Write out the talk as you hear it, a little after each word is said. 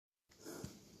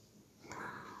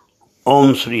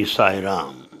Om Sri Sai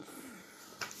Ram.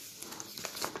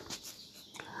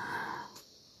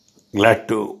 Glad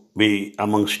to be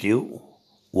amongst you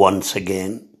once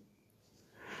again.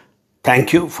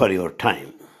 Thank you for your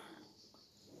time.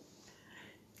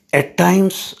 At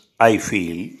times I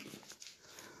feel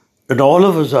that all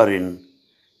of us are in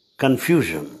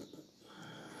confusion.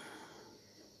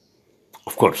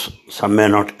 Of course, some may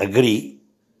not agree,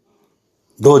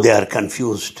 though they are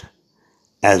confused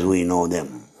as we know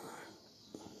them.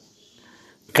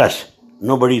 Because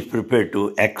nobody is prepared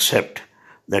to accept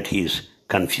that he is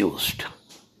confused.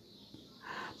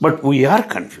 But we are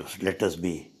confused. Let us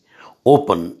be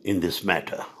open in this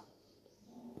matter.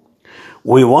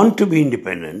 We want to be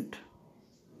independent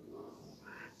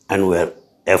and we are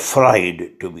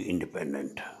afraid to be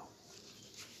independent.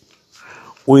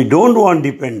 We don't want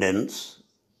dependence,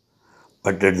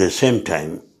 but at the same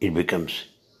time it becomes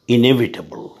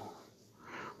inevitable.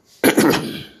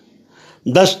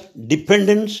 Thus,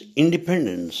 dependence,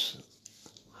 independence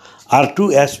are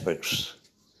two aspects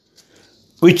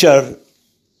which are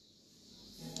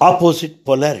opposite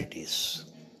polarities,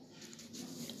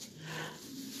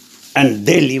 and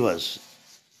they leave us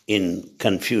in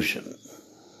confusion.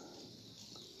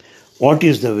 What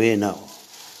is the way now?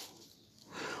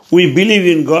 We believe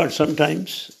in God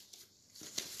sometimes.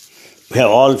 We have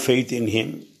all faith in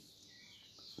Him.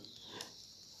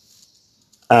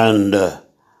 And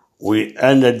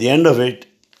at the end of it,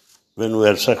 when we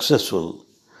are successful,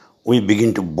 we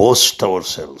begin to boast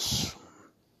ourselves,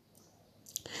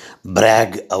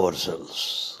 brag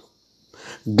ourselves,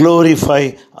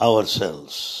 glorify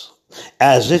ourselves,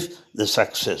 as if the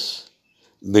success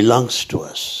belongs to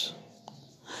us.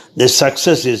 The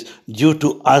success is due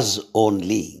to us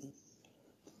only.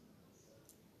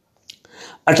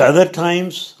 At other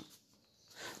times,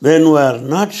 when we are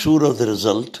not sure of the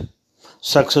result,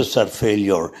 success or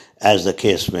failure, as the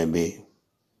case may be,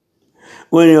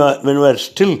 when we are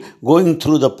still going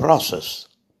through the process,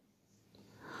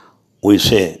 we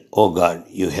say, "Oh God,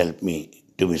 you help me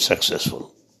to be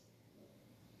successful."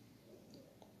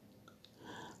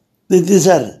 These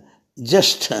are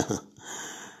just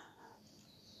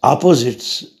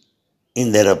opposites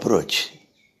in their approach.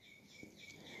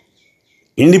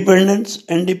 Independence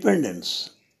and dependence.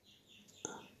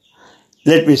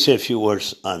 Let me say a few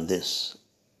words on this.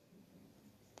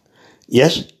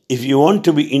 Yes, if you want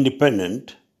to be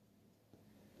independent,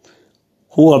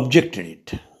 who objected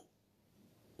it?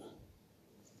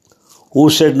 Who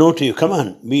said no to you? Come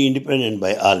on, be independent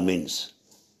by all means.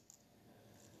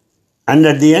 And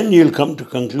at the end you'll come to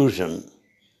conclusion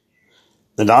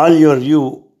that all your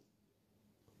view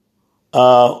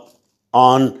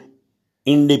on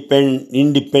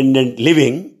independent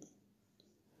living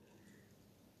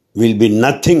will be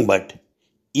nothing but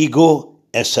ego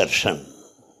assertion.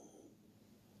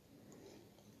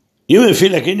 You may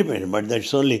feel like independent, but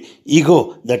that's only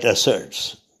ego that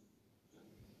asserts.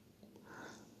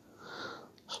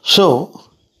 So,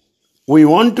 we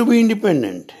want to be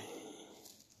independent,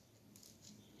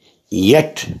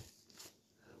 yet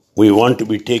we want to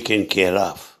be taken care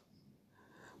of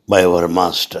by our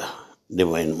Master,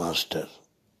 Divine Master.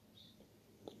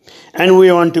 And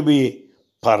we want to be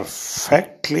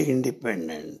perfectly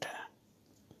independent.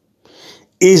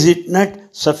 Is it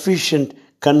not sufficient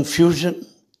confusion?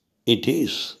 It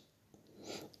is.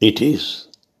 It is.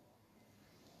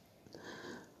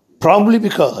 Probably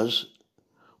because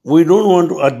we don't want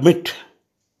to admit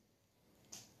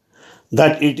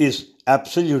that it is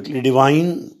absolutely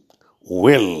divine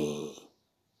will.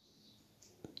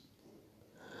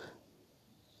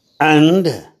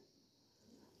 And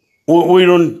we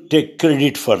don't take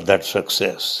credit for that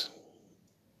success.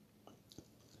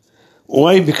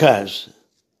 Why? Because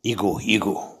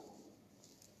ego.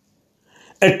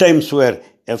 At times we are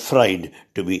afraid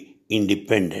to be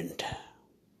independent.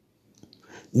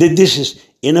 This is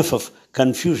enough of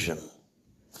confusion.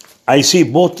 I see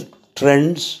both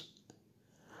trends,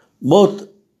 both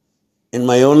in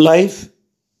my own life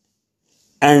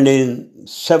and in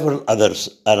several others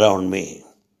around me.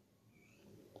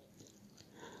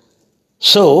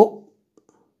 So,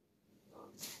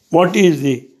 what is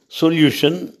the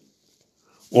solution?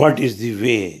 What is the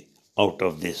way out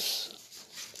of this?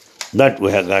 That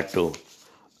we have got to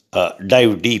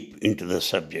dive deep into the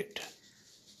subject.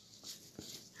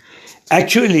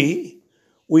 Actually,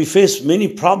 we face many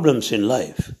problems in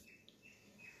life.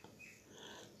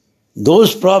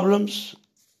 Those problems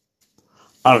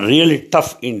are really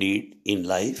tough indeed in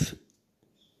life,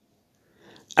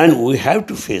 and we have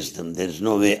to face them. There is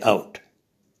no way out.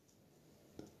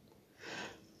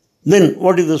 Then,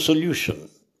 what is the solution?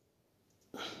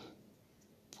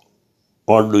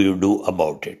 What do you do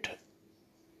about it?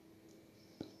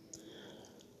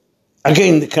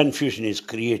 Again, the confusion is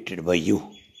created by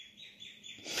you.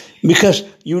 Because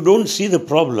you don't see the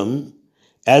problem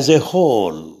as a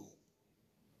whole.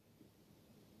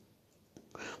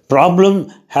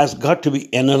 Problem has got to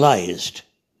be analyzed.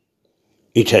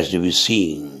 It has to be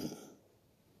seen.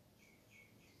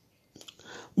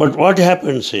 But what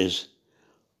happens is,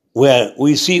 where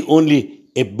we see only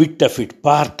a bit of it,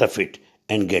 part of it,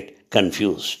 and get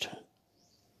confused.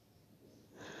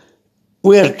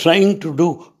 We are trying to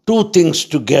do two things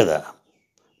together,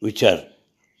 which are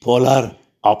polar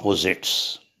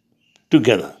opposites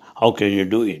together. How can you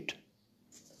do it?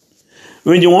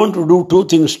 When you want to do two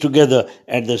things together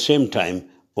at the same time,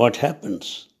 what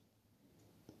happens?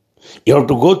 You have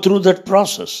to go through that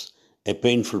process, a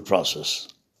painful process.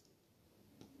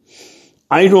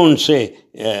 I don't say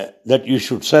that you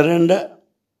should surrender.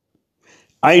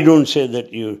 I don't say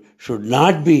that you should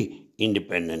not be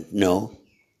independent. No.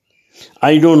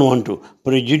 I don't want to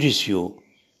prejudice you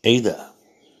either.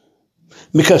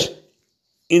 Because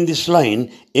in this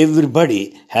line,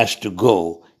 everybody has to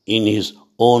go in his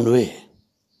own way.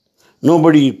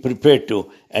 Nobody is prepared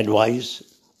to advise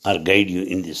or guide you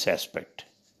in this aspect.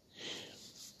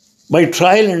 By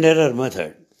trial and error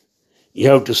method, you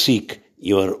have to seek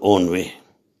your own way.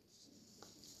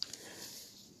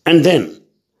 And then,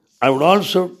 I would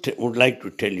also would like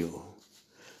to tell you,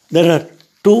 there are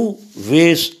two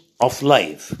ways of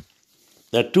life.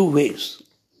 There are two ways.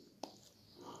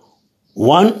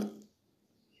 One,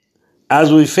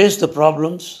 as we face the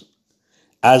problems,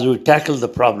 as we tackle the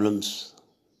problems,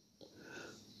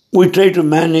 we try to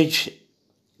manage,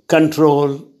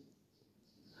 control,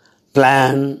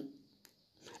 plan,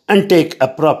 and take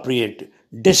appropriate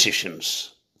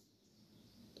decisions.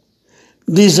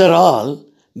 These are all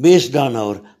based on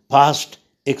our past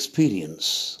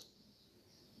experience.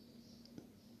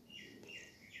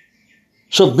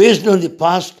 So based on the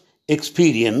past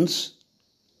experience,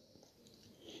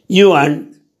 you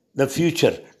want the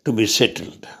future to be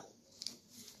settled.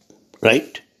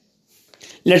 Right?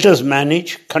 Let us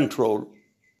manage, control.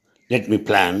 Let me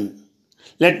plan.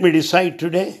 Let me decide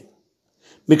today.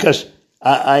 Because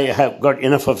I have got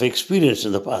enough of experience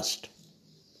in the past.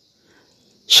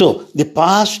 So the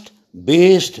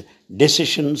past-based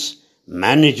decisions,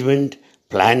 management,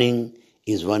 planning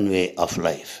is one way of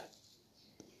life.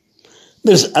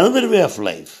 There's another way of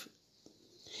life,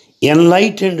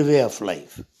 enlightened way of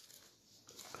life.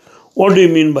 What do you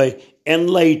mean by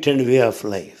enlightened way of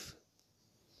life?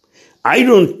 I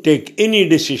don't take any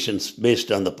decisions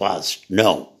based on the past,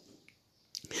 no.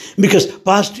 Because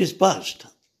past is past.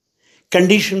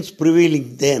 Conditions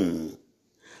prevailing then,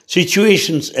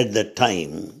 situations at that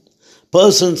time,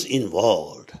 persons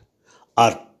involved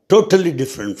are totally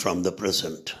different from the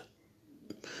present.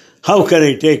 How can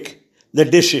I take the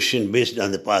decision based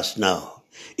on the past now?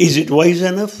 Is it wise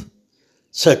enough?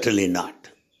 Certainly not.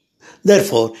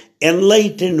 Therefore,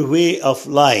 enlightened way of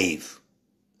life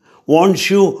wants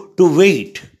you to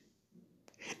wait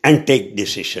and take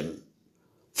decision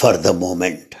for the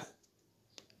moment.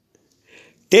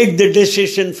 Take the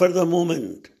decision for the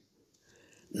moment,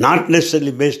 not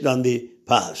necessarily based on the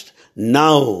past.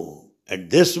 Now, at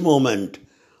this moment,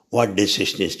 what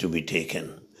decision is to be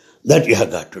taken? That you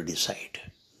have got to decide.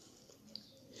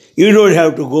 You don't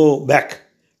have to go back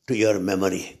to your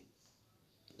memory.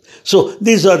 So,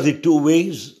 these are the two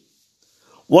ways.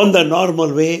 One, the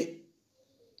normal way,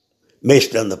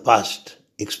 based on the past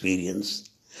experience.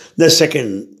 The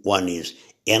second one is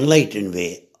enlightened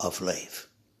way of life.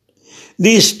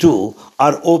 These two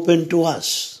are open to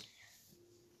us.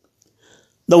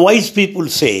 The wise people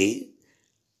say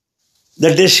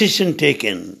the decision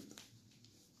taken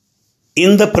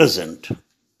in the present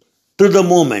to the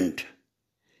moment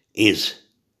is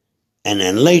an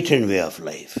enlightened way of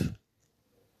life.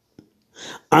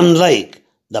 Unlike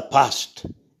the past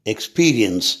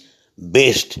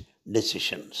experience-based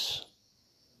decisions.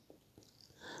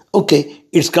 Okay,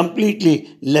 it's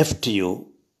completely left to you,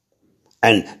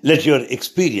 and let your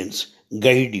experience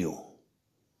guide you.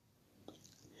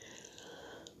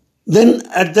 Then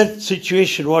at that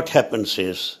situation, what happens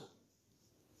is,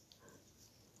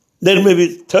 there may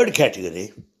be third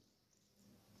category.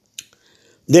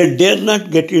 They dare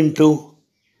not get into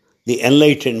the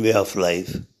enlightened way of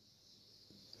life.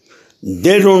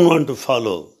 They don't want to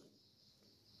follow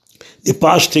the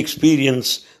past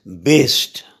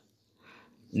experience-based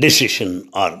decision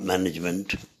or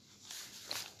management.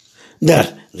 They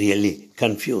are really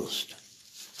confused.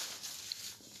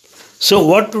 So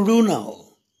what to do now?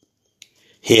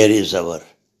 Here is our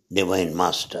Divine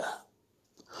Master,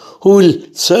 who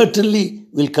will certainly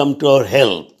will come to our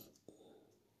help.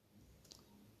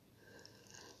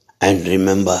 And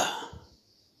remember,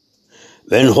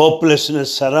 when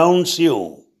hopelessness surrounds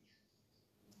you,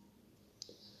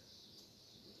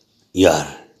 you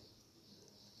are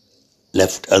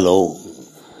left alone.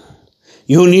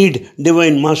 You need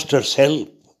Divine Master's help.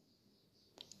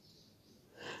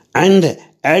 And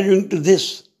adding to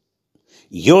this,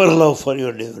 your love for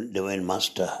your Divine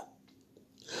Master,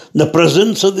 the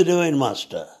presence of the Divine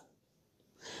Master,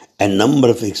 a number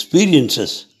of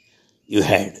experiences you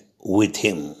had with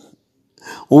Him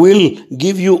will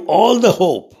give you all the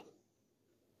hope.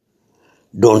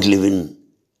 Don't live in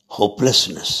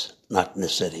hopelessness, not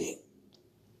necessary.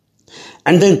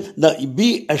 And then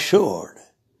be assured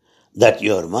that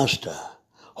your Master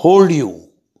hold you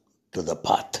to the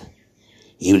path.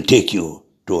 He will take you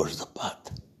towards the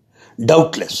path.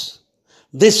 Doubtless,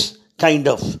 this kind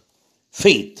of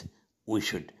faith we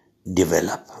should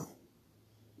develop.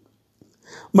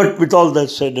 But with all that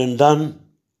said and done,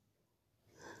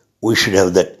 we should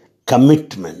have that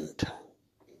commitment,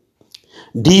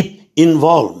 deep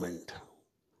involvement,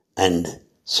 and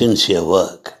sincere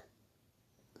work.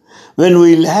 When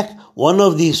we lack one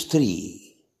of these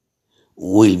three,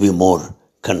 we'll be more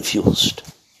confused.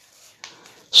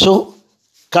 So,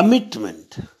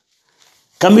 commitment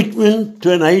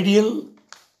to an ideal,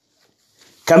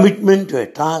 commitment to a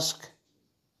task,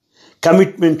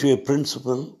 commitment to a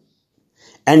principle,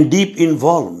 and deep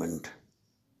involvement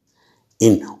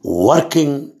in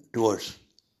working towards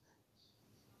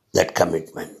that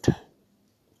commitment.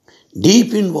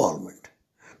 Deep involvement,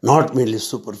 not merely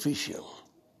superficial,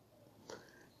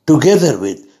 together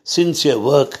with sincere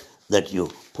work that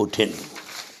you put in.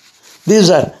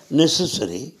 These are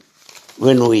necessary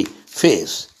when we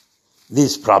face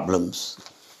these problems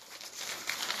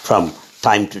from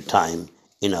time to time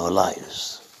in our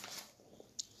lives.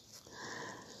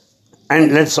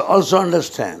 And let's also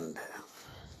understand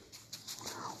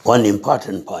one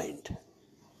important point.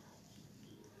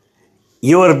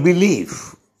 Your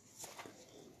belief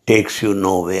takes you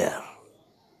nowhere.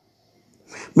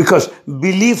 Because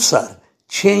beliefs are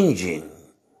changing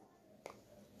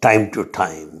time to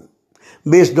time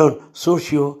based on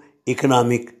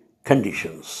socio-economic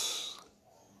conditions.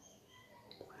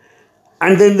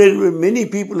 And then there were many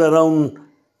people around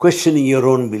questioning your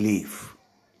own belief.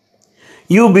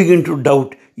 You begin to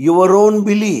doubt your own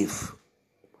belief.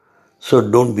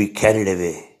 So don't be carried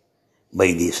away by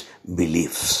these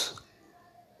beliefs.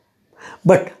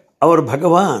 But our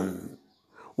Bhagavan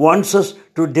wants us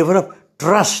to develop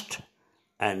trust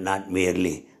and not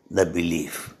merely the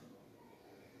belief.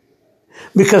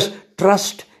 Because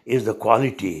trust is the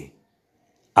quality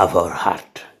of our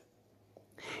heart.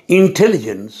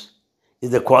 Intelligence is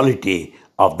the quality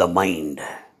of the mind.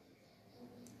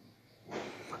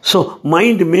 So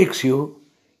mind makes you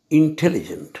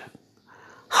intelligent.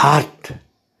 Heart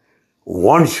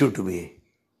wants you to be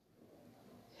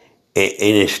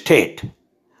in a state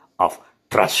of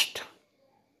trust.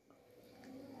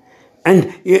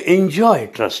 And you enjoy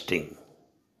trusting.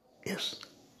 Yes.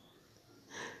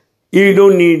 You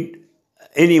don't need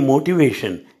any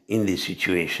motivation in this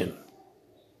situation.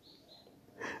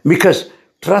 Because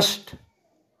trust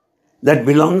that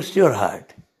belongs to your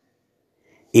heart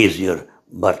is your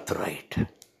birthright,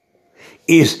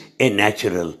 is a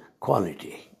natural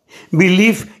quality.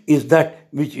 Belief is that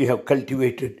which you have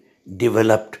cultivated,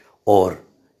 developed over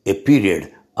a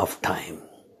period of time.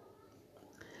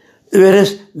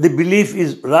 Whereas the belief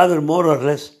is rather more or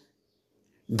less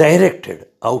directed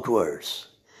outwards.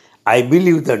 I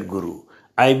believe that Guru,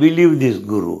 I believe this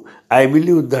Guru, I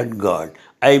believe that God,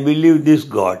 I believe this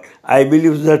God, I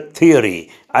believe that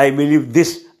theory, I believe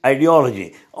this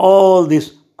ideology, all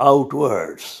this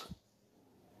outwards.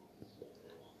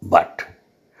 But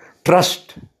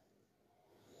trust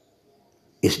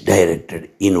is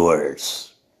directed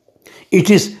inwards. It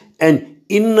is an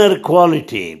inner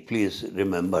quality, please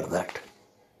remember that.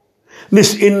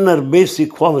 This inner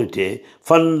basic quality,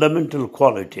 fundamental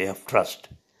quality of trust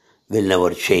will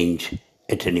never change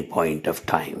at any point of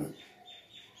time.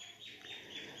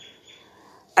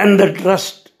 And the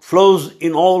trust flows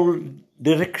in all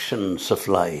directions of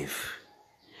life.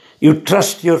 You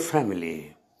trust your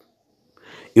family.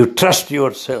 You trust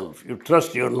yourself. You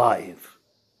trust your life.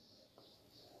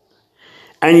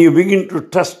 And you begin to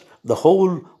trust the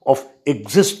whole of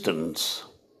existence.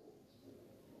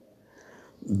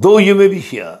 Though you may be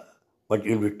here, but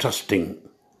you'll be trusting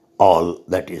all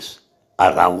that is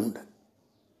around.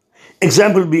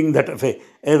 Example being that of a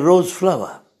rose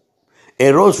flower.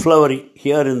 A rose flower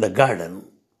here in the garden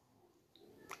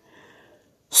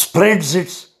spreads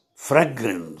its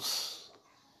fragrance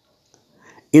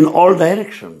in all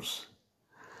directions,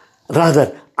 rather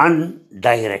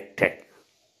undirected.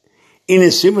 In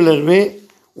a similar way,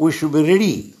 we should be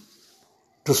ready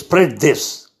to spread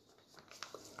this,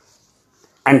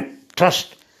 and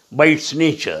trust by its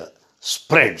nature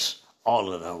spreads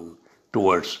all around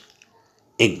towards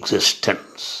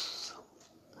existence.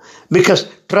 Because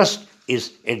trust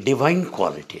is a divine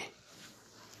quality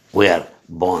we are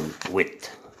born with.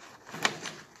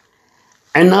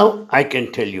 And now I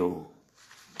can tell you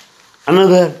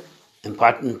another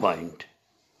important point.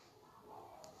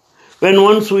 When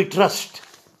once we trust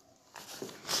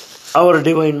our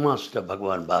Divine Master,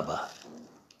 Bhagavan Baba,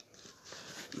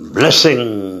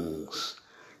 blessings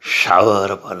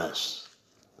shower upon us.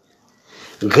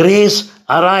 Grace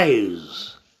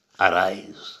arise.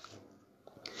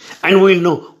 And we'll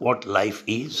know what life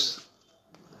is.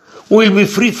 We'll be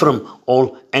free from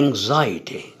all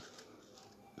anxiety.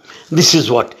 This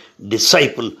is what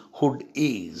disciplehood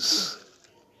is.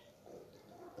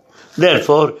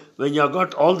 Therefore, when you have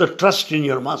got all the trust in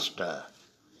your Master,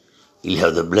 you'll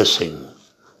have the blessing,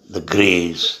 the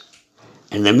grace,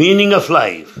 and the meaning of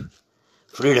life,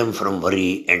 freedom from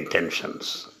worry and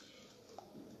tensions.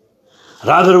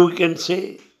 Rather, we can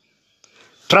say,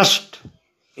 trust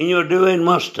in your Divine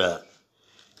Master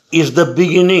is the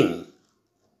beginning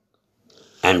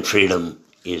and freedom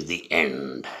is the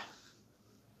end.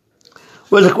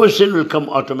 Well, the question will come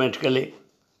automatically.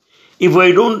 If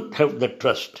I don't have the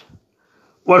trust,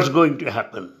 what's going to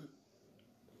happen?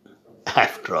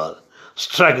 After all,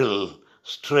 struggle,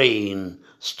 strain,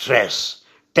 stress,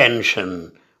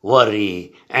 tension,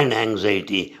 worry, and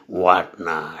anxiety, what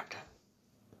not.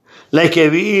 Like a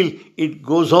wheel, it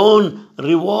goes on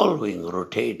revolving,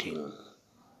 rotating.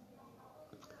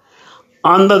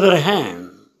 On the other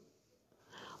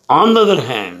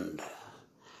hand,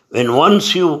 when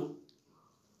once you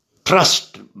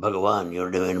trust Bhagavan,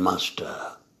 your Divine Master,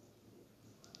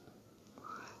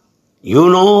 you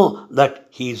know that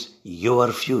He is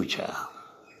your future.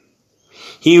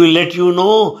 He will let you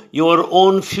know your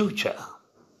own future.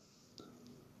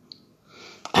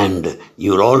 And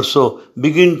you'll also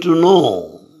begin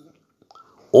to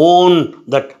own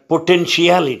that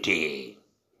potentiality,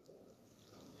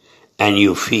 and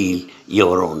you feel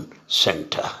your own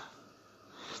center.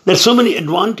 There's so many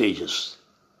advantages.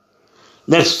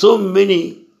 There's so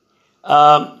many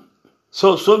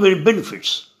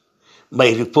benefits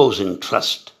by reposing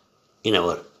trust in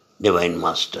our Divine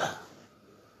Master.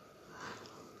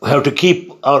 We have to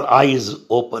keep our eyes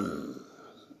open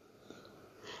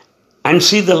and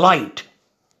see the light.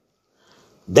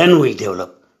 Then we'll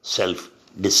develop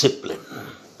self-discipline.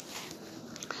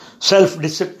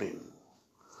 Self-discipline.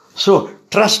 So,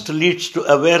 trust leads to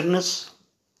awareness,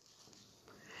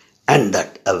 and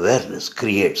that awareness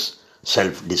creates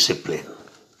self-discipline.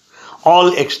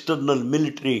 All external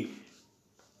military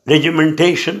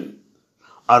regimentation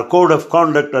or code of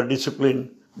conduct or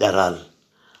discipline, they're all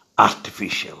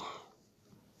artificial.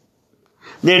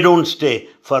 They don't stay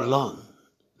for long.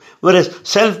 Whereas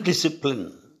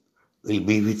self-discipline will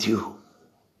be with you.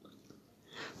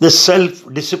 The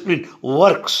self-discipline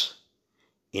works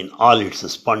in all its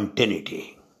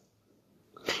spontaneity.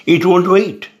 It won't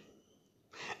wait.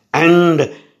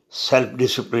 And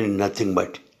self-discipline is nothing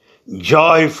but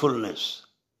joyfulness.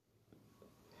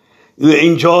 You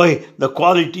enjoy the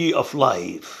quality of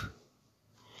life.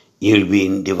 You'll be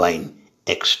in divine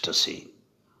ecstasy.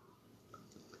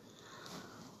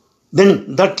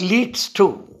 Then that leads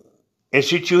to a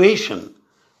situation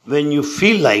when you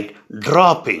feel like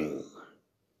dropping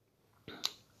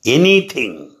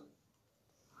anything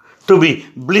to be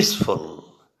blissful,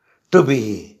 to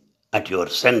be at your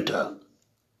center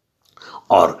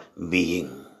or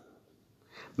being.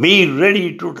 Be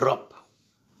ready to drop.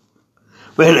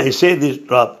 When I say this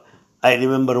drop, I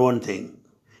remember one thing.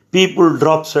 People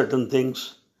drop certain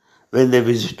things when they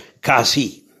visit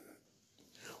Kasi.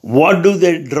 What do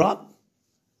they drop?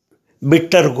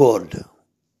 Bitter gourd.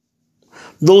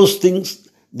 Those things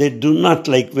they do not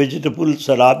like, vegetables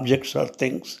or objects or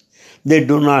things. They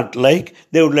do not like,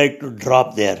 they would like to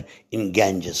drop there in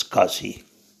Ganges, Kasi.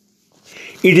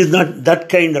 It is not that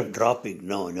kind of dropping.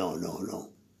 No.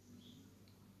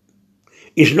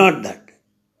 It's not that.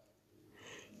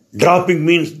 Dropping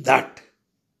means that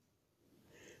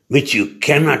which you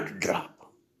cannot drop.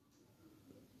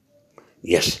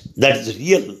 Yes, that is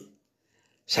real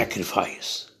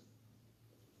sacrifice.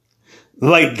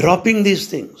 By dropping these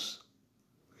things,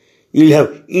 you'll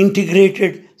have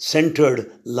integrated,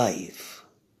 centered life.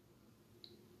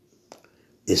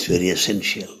 It's very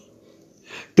essential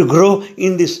to grow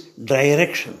in this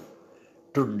direction,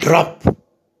 to drop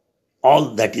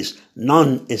all that is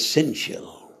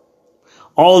non-essential,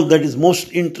 all that is most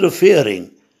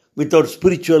interfering with our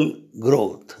spiritual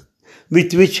growth,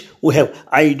 with which we have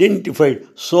identified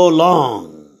so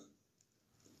long,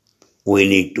 we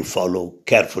need to follow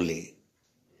carefully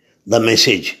the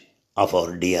message of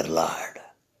our dear Lord.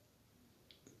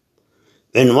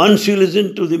 When once you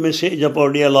listen to the message of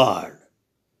our dear Lord,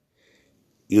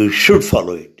 you should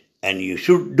follow it and you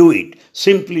should do it.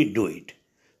 Simply do it.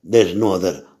 There is no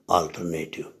other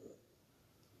alternative.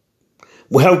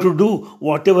 We have to do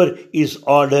whatever is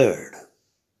ordered.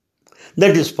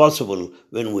 That is possible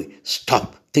when we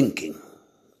stop thinking.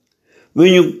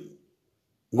 When you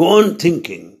go on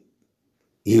thinking,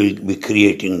 you will be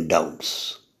creating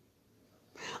doubts.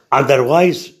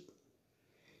 Otherwise,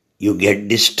 you get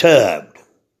disturbed.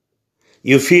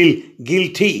 You feel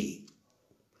guilty.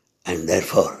 And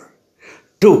therefore,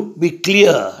 to be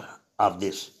clear of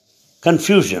this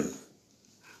confusion,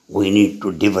 we need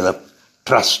to develop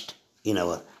trust in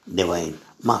our Divine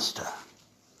Master,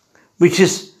 which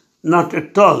is not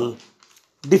at all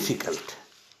difficult.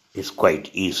 It's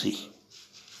quite easy.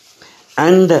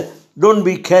 And don't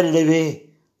be carried away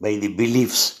by the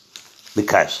beliefs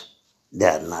because they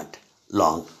are not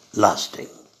long lasting.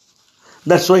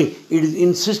 That's why it is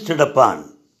insisted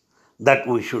upon that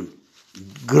we should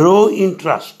grow in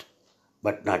trust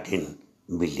but not in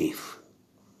belief.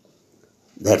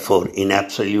 Therefore, in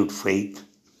absolute faith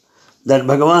that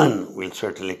Bhagavan will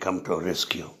certainly come to our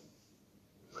rescue,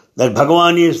 that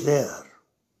Bhagavan is there,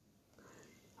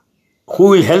 who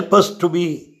will help us to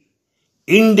be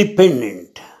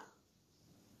independent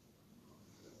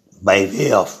by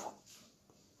way of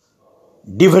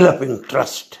developing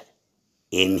trust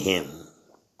in Him.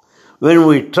 When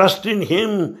we trust in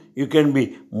Him, you can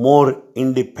be more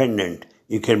independent.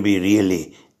 You can be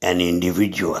really an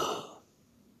individual.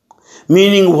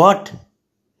 Meaning what?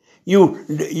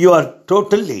 You are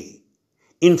totally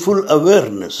in full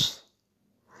awareness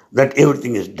that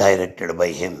everything is directed by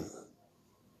Him.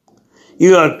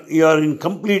 You are in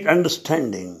complete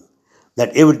understanding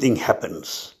that everything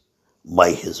happens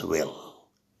by His will.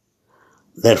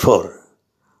 Therefore,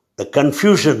 the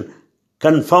confusion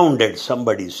confounded,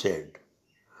 somebody said.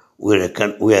 We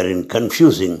are in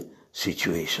confusing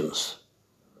situations.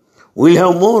 We'll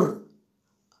have more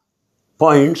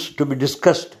points to be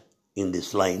discussed in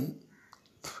this line.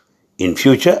 In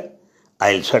future,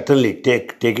 I'll certainly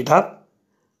take it up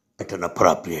at an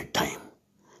appropriate time.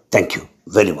 Thank you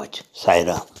very much. Sai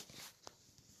Ram.